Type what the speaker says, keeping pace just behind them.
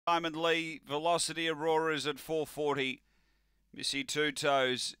Diamond Lee, Velocity Aurora is at 440. Missy Two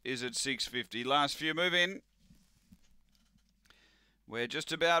Toes is at 650. Last few move in. We're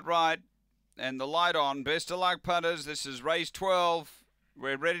just about right. And the light on. Best of luck, punters. This is race 12.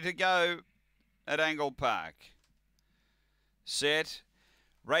 We're ready to go at Angle-Park. Set.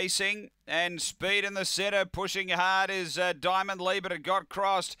 Racing and speed in the centre, pushing hard is Diamond Lee, but it got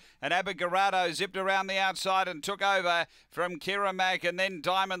crossed, and Abigarato zipped around the outside and took over from Kira Mack, and then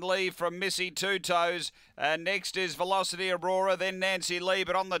Diamond Lee from Missy Two Toes. Next is Velocity Aurora, then Nancy Lee,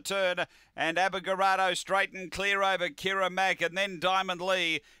 but on the turn, and Abigarato straight and clear over Kira Mack, and then Diamond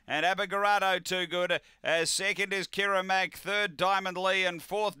Lee, and Abigarato too good. Second is Kira Mack, third Diamond Lee, and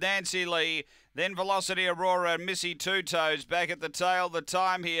fourth Nancy Lee. Then Velocity Aurora and Missy Two Toes back at the tail. The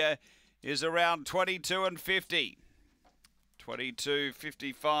time here is around 22 and 50.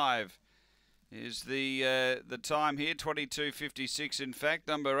 22:55 is the time here. 22:56 in fact.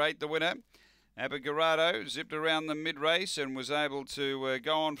 Number 8 the winner. Abigarato zipped around the mid-race and was able to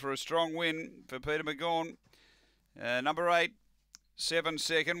go on for a strong win for Peter McGaughan. Number 8, 7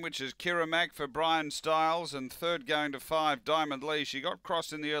 second, which is Kira Mack for Brian Stiles, and third going to 5 Diamond Lee. She got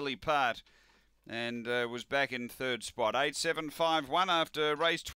crossed in the early part and was back in third spot. 8-7-5-1 after race 12.